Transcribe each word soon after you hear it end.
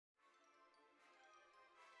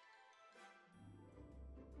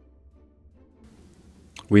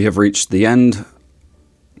We have reached the end.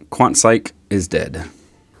 QuantPsych is dead.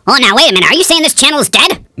 Oh, now wait a minute. Are you saying this channel is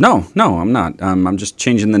dead? No, I'm not. I'm just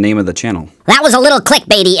changing the name of the channel. That was a little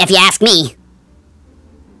clickbaity, if you ask me.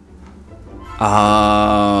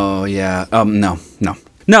 Oh, yeah. No.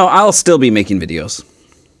 No, I'll still be making videos.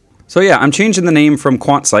 So yeah, I'm changing the name from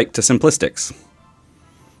QuantPsych to Simplistics.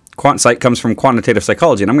 QuantPsych comes from quantitative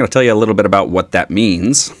psychology, and I'm going to tell you a little bit about what that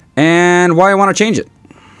means and why I want to change it.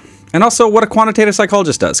 And also what a quantitative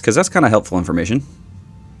psychologist does, because that's kind of helpful information.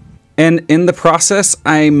 And in the process,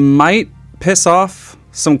 I might piss off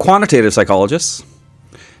some quantitative psychologists,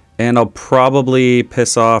 and I'll probably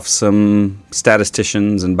piss off some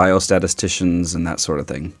statisticians and biostatisticians and that sort of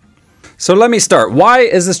thing. So let me start. Why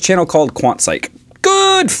is this channel called QuantPsych?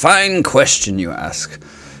 Good, fine question, you ask.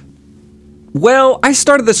 Well, I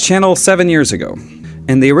started this channel 7 years ago,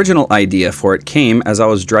 and the original idea for it came as I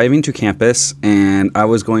was driving to campus and I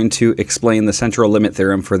was going to explain the central limit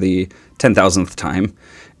theorem for the 10,000th time,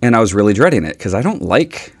 and I was really dreading it because I don't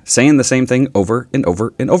like saying the same thing over and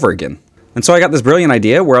over and over again. And so I got this brilliant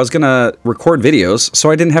idea where I was going to record videos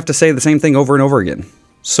so I didn't have to say the same thing over and over again.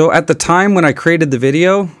 So at the time when I created the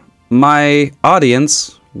video, my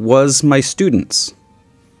audience was my students.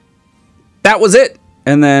 That was it.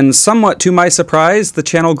 And then, somewhat to my surprise, the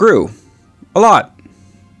channel grew. A lot.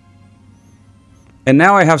 And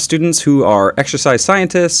now I have students who are exercise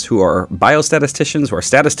scientists, who are biostatisticians, who are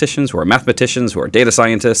statisticians, who are mathematicians, who are data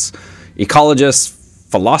scientists, ecologists,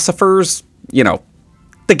 philosophers, you know,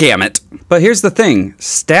 the gamut. But here's the thing.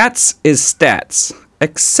 Stats is stats,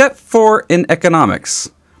 except for in economics.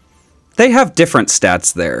 They have different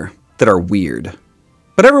stats there that are weird.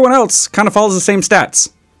 But everyone else kind of follows the same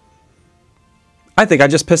stats. I think I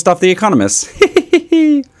just pissed off the economists.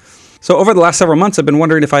 So over the last several months, I've been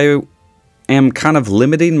wondering if I am kind of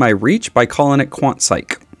limiting my reach by calling it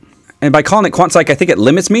QuantPsych. And by calling it QuantPsych, I think it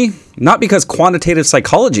limits me, not because quantitative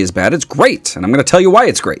psychology is bad, it's great, and I'm going to tell you why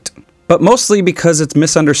it's great, but mostly because it's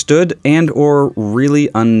misunderstood and or really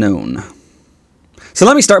unknown. So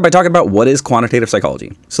let me start by talking about what is quantitative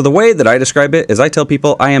psychology. So the way that I describe it is I tell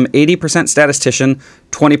people I am 80% statistician,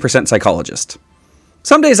 20% psychologist.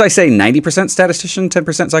 Some days I say 90% statistician,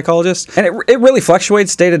 10% psychologist, and it really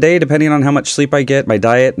fluctuates day to day depending on how much sleep I get, my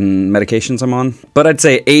diet, and medications I'm on. But I'd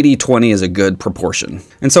say 80-20 is a good proportion.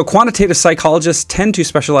 And so quantitative psychologists tend to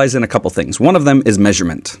specialize in a couple things. One of them is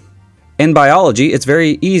measurement. In biology, it's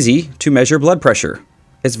very easy to measure blood pressure.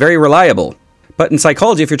 It's very reliable. But in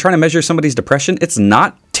psychology, if you're trying to measure somebody's depression, it's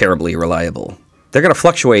not terribly reliable. They're going to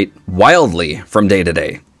fluctuate wildly from day to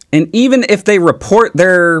day. And even if they report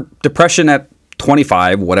their depression at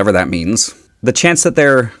 25, whatever that means, the chance that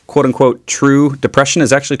their quote-unquote true depression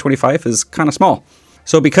is actually 25 is kind of small.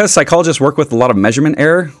 So because psychologists work with a lot of measurement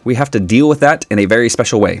error, we have to deal with that in a very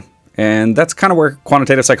special way. And that's kind of where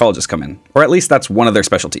quantitative psychologists come in, or at least that's one of their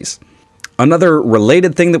specialties. Another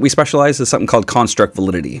related thing that we specialize is something called construct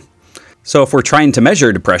validity. So if we're trying to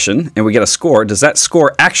measure depression and we get a score, does that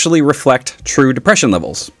score actually reflect true depression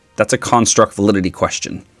levels? That's a construct validity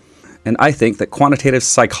question. And I think that quantitative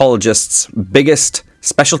psychologists' biggest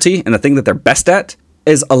specialty and the thing that they're best at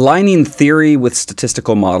is aligning theory with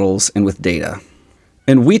statistical models and with data.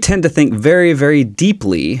 And we tend to think very, very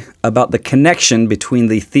deeply about the connection between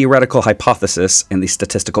the theoretical hypothesis and the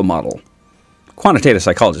statistical model. Quantitative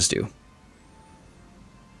psychologists do.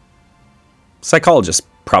 Psychologists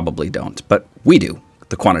probably don't, but we do,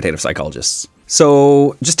 the quantitative psychologists.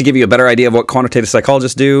 So just to give you a better idea of what quantitative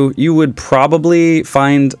psychologists do, you would probably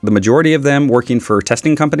find the majority of them working for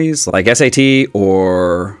testing companies like SAT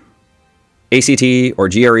or ACT or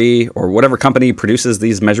GRE or whatever company produces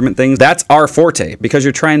these measurement things. That's our forte because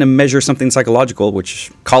you're trying to measure something psychological,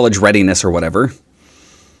 which college readiness or whatever.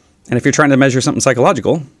 And if you're trying to measure something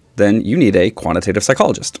psychological, then you need a quantitative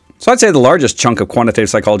psychologist. So I'd say the largest chunk of quantitative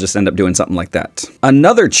psychologists end up doing something like that.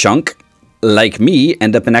 Another chunk, like me,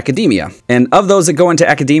 end up in academia. And of those that go into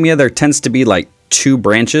academia, there tends to be like two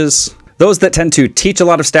branches. Those that tend to teach a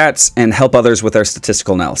lot of stats and help others with their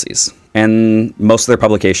statistical analyses. And most of their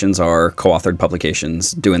publications are co-authored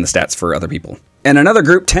publications doing the stats for other people. And another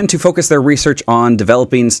group tend to focus their research on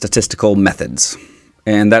developing statistical methods.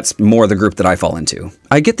 And that's more the group that I fall into.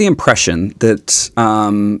 I get the impression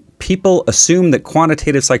that people assume that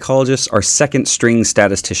quantitative psychologists are second-string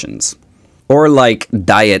statisticians. Or like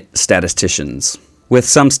diet statisticians, with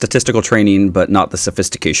some statistical training, but not the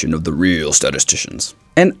sophistication of the real statisticians.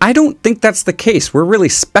 And I don't think that's the case. We're really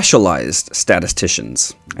specialized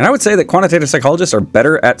statisticians. And I would say that quantitative psychologists are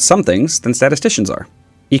better at some things than statisticians are.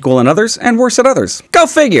 Equal in others and worse at others. Go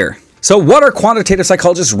figure! So what are quantitative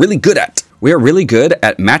psychologists really good at? We are really good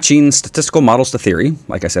at matching statistical models to theory,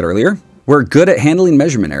 like I said earlier. We're good at handling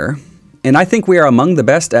measurement error. And I think we are among the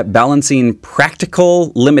best at balancing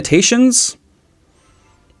practical limitations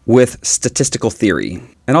with statistical theory.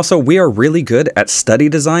 And also, we are really good at study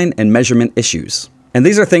design and measurement issues. And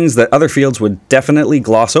these are things that other fields would definitely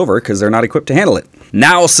gloss over because they're not equipped to handle it.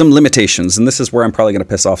 Now, some limitations, and this is where I'm probably going to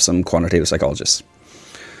piss off some quantitative psychologists.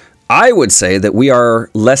 I would say that we are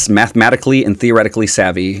less mathematically and theoretically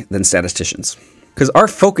savvy than statisticians, because our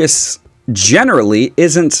focus generally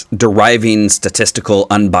isn't deriving statistical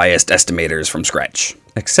unbiased estimators from scratch,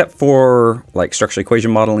 except for like structural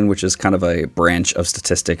equation modeling, which is kind of a branch of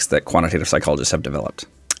statistics that quantitative psychologists have developed.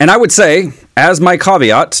 And I would say, as my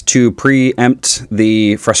caveat to preempt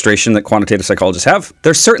the frustration that quantitative psychologists have,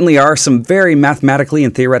 there certainly are some very mathematically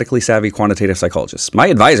and theoretically savvy quantitative psychologists. My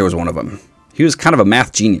advisor was one of them. He was kind of a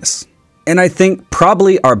math genius. And I think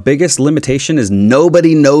probably our biggest limitation is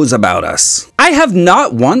nobody knows about us. I have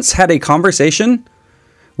not once had a conversation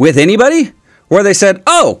with anybody where they said,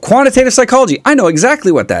 oh, quantitative psychology, I know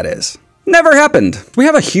exactly what that is. Never happened. We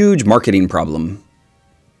have a huge marketing problem.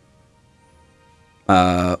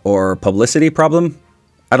 Or publicity problem.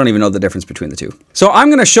 I don't even know the difference between the two. So I'm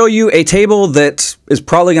going to show you a table that is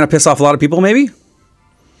probably going to piss off a lot of people, maybe,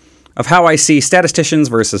 of how I see statisticians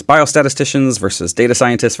versus biostatisticians versus data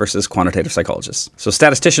scientists versus quantitative psychologists. So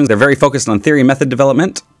statisticians, they're very focused on theory method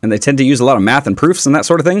development, and they tend to use a lot of math and proofs and that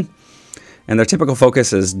sort of thing. And their typical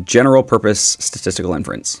focus is general purpose statistical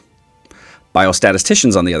inference.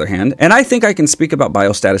 Biostatisticians, on the other hand, and I think I can speak about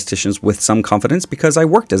biostatisticians with some confidence because I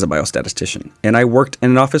worked as a biostatistician, and I worked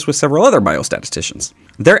in an office with several other biostatisticians.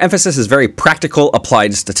 Their emphasis is very practical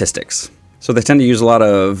applied statistics. So they tend to use a lot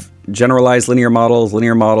of generalized linear models,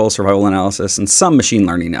 survival analysis, and some machine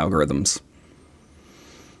learning algorithms.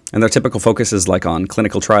 And their typical focus is like on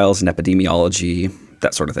clinical trials and epidemiology,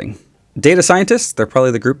 that sort of thing. Data scientists, they're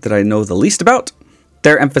probably the group that I know the least about.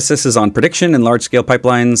 Their emphasis is on prediction and large-scale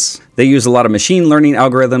pipelines. They use a lot of machine learning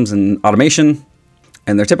algorithms and automation,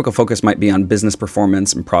 and their typical focus might be on business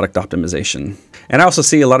performance and product optimization. And I also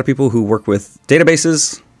see a lot of people who work with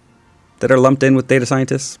databases that are lumped in with data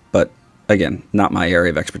scientists, but again, not my area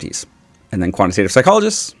of expertise. And then quantitative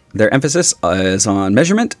psychologists, their emphasis is on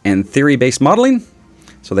measurement and theory-based modeling.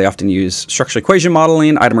 So they often use structural equation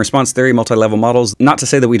modeling, item response theory, multi-level models. Not to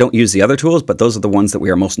say that we don't use the other tools, but those are the ones that we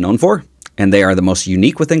are most known for. And they are the most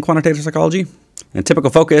unique within quantitative psychology. And typical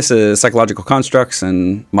focus is psychological constructs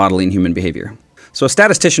and modeling human behavior. So a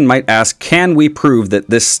statistician might ask, can we prove that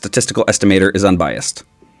this statistical estimator is unbiased?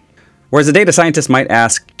 Whereas a data scientist might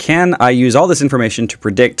ask, can I use all this information to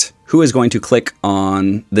predict who is going to click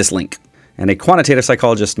on this link? And a quantitative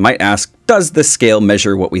psychologist might ask, does this scale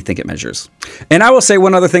measure what we think it measures? And I will say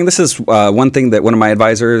one other thing. This is one thing that one of my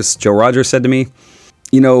advisors, Joe Rogers, said to me.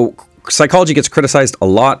 You know, psychology gets criticized a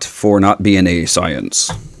lot for not being a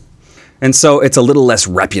science. And so it's a little less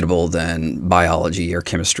reputable than biology or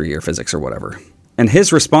chemistry or physics or whatever. And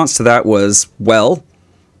his response to that was, well,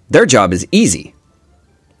 their job is easy.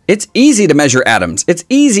 It's easy to measure atoms. It's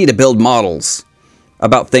easy to build models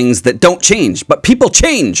about things that don't change, but people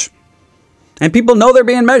change. And people know they're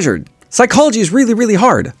being measured. Psychology is really, really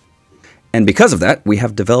hard. And because of that, we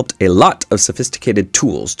have developed a lot of sophisticated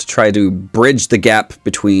tools to try to bridge the gap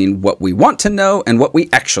between what we want to know and what we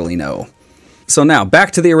actually know. So now,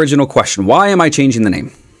 back to the original question. Why am I changing the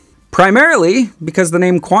name? Primarily because the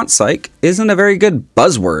name QuantPsych isn't a very good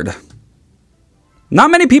buzzword.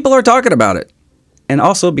 Not many people are talking about it. And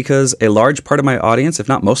also because a large part of my audience, if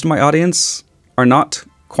not most of my audience, are not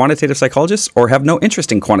quantitative psychologists or have no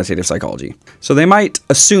interest in quantitative psychology. So they might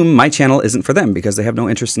assume my channel isn't for them because they have no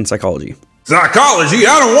interest in psychology. Psychology?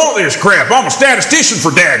 I don't want this crap. I'm a statistician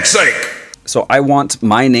for dag's sake. So I want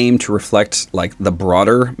my name to reflect like the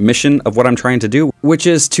broader mission of what I'm trying to do, which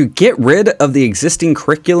is to get rid of the existing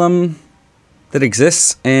curriculum that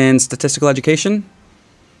exists in statistical education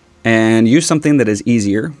and use something that is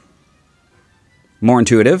easier, more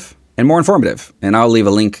intuitive, and more informative. And I'll leave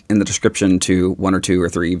a link in the description to 1 or 2 or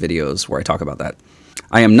 3 videos where I talk about that.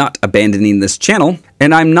 I am not abandoning this channel,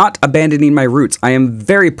 and I'm not abandoning my roots. I am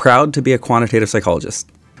very proud to be a quantitative psychologist.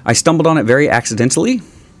 I stumbled on it very accidentally,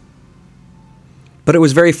 but it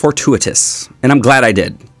was very fortuitous, and I'm glad I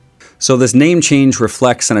did. So this name change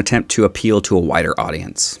reflects an attempt to appeal to a wider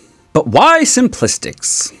audience. But why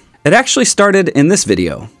simplistics? It actually started in this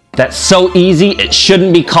video. That's so easy, it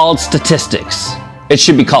shouldn't be called statistics. It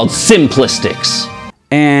should be called simplistics.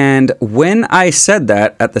 And when I said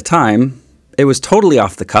that at the time, it was totally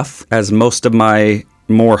off the cuff, as most of my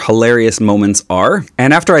more hilarious moments are.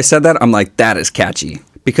 And after I said that, I'm like, that is catchy.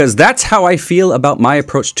 Because that's how I feel about my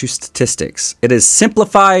approach to statistics. It is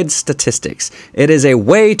simplified statistics. It is a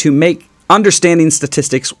way to make understanding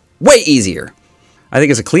statistics Way easier. I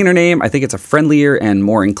think it's a cleaner name. I think it's a friendlier and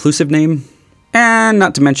more inclusive name. And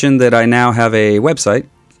not to mention that I now have a website,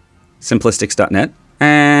 simplistics.net,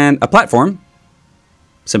 and a platform,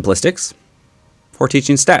 Simplistics, for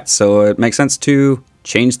teaching stats. So it makes sense to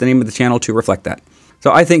change the name of the channel to reflect that.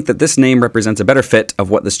 So I think that this name represents a better fit of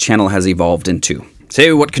what this channel has evolved into.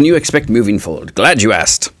 So what can you expect moving forward? Glad you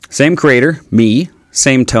asked. Same creator, me,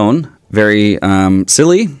 same tone, very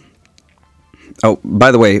silly. Oh,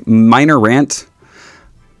 by the way, minor rant.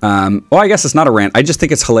 Well, I guess it's not a rant. I just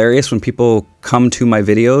think it's hilarious when people come to my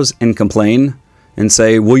videos and complain and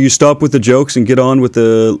say, will you stop with the jokes and get on with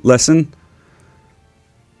the lesson?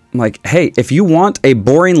 I'm like, hey, if you want a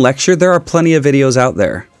boring lecture, there are plenty of videos out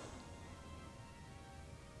there.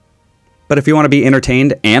 But if you want to be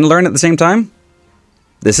entertained and learn at the same time,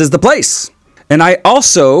 this is the place. And I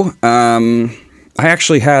also, I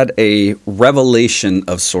actually had a revelation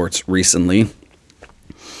of sorts recently.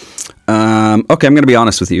 Okay, I'm going to be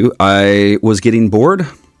honest with you. I was getting bored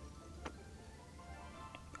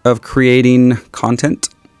of creating content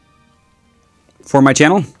for my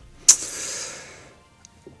channel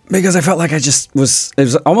because I felt like it was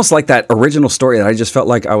almost like that original story that I just felt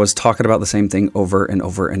like I was talking about the same thing over and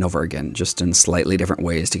over and over again, just in slightly different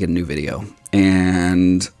ways to get a new video.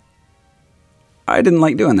 And I didn't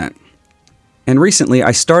like doing that. And recently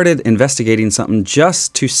I started investigating something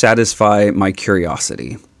just to satisfy my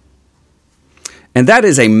curiosity. And that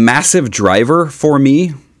is a massive driver for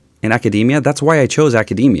me in academia. That's why I chose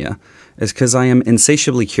academia, is because I am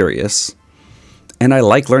insatiably curious and I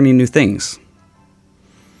like learning new things.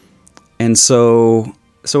 And so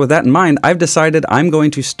with that in mind, I've decided I'm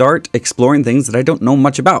going to start exploring things that I don't know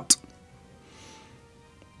much about.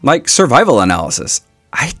 Like survival analysis.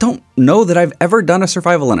 I don't know that I've ever done a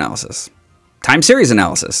survival analysis. Time series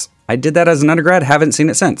analysis. I did that as an undergrad, haven't seen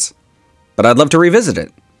it since. But I'd love to revisit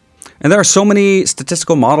it. And there are so many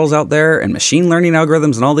statistical models out there and machine learning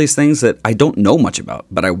algorithms and all these things that I don't know much about,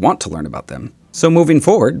 but I want to learn about them. So moving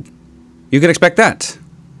forward, you can expect that.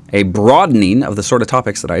 A broadening of the sort of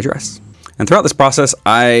topics that I address. And throughout this process,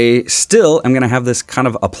 I still am going to have this kind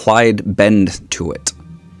of applied bend to it.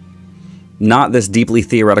 Not this deeply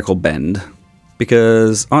theoretical bend,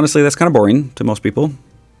 because honestly, that's kind of boring to most people,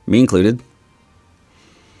 me included.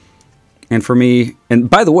 And for me, and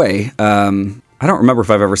by the way, I don't remember if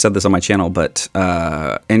I've ever said this on my channel, but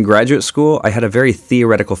in graduate school, I had a very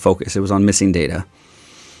theoretical focus. It was on missing data.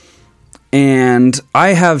 And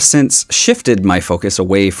I have since shifted my focus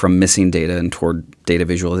away from missing data and toward data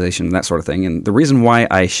visualization and that sort of thing. And the reason why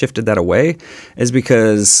I shifted that away is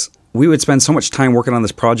because we would spend so much time working on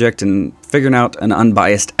this project and figuring out an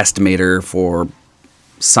unbiased estimator for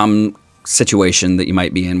some situation that you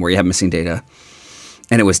might be in where you have missing data.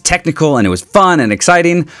 And it was technical and it was fun and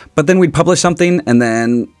exciting, but then we'd publish something and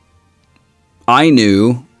then I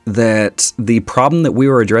knew that the problem that we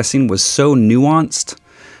were addressing was so nuanced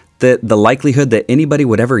that the likelihood that anybody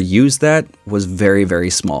would ever use that was very,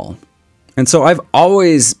 very small. And so I've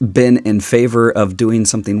always been in favor of doing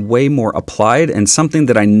something way more applied and something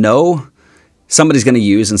that I know somebody's going to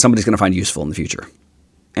use and somebody's going to find useful in the future.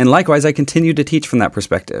 And likewise, I continue to teach from that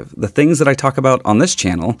perspective. The things that I talk about on this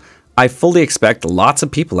channel, I fully expect lots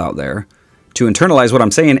of people out there to internalize what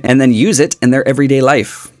I'm saying and then use it in their everyday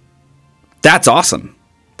life. That's awesome.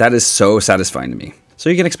 That is so satisfying to me.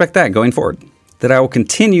 So you can expect that going forward, that I will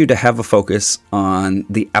continue to have a focus on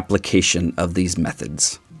the application of these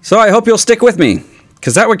methods. So I hope you'll stick with me,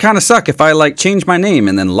 because that would kind of suck if I changed my name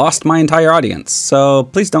and then lost my entire audience. So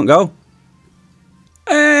please don't go.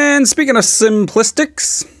 And speaking of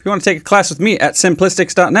simplistics, if you want to take a class with me at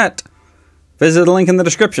simplistics.net, visit the link in the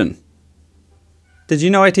description. Did you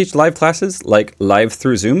know I teach live classes, like live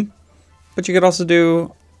through Zoom? But you could also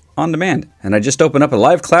do on demand. And I just opened up a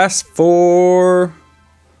live class for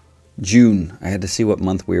June. I had to see what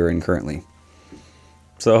month we were in currently.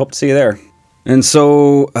 So I hope to see you there. And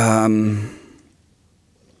so,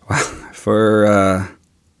 for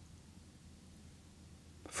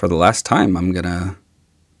the last time, I'm gonna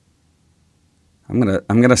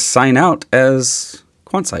sign out as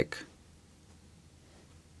QuantPsych.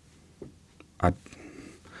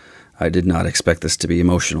 I did not expect this to be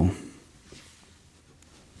emotional.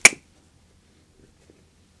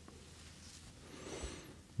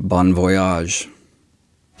 Bon voyage.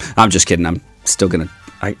 I'm just kidding. I'm still gonna...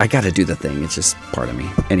 I gotta do the thing. It's just part of me.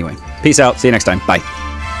 Anyway, peace out. See you next time. Bye.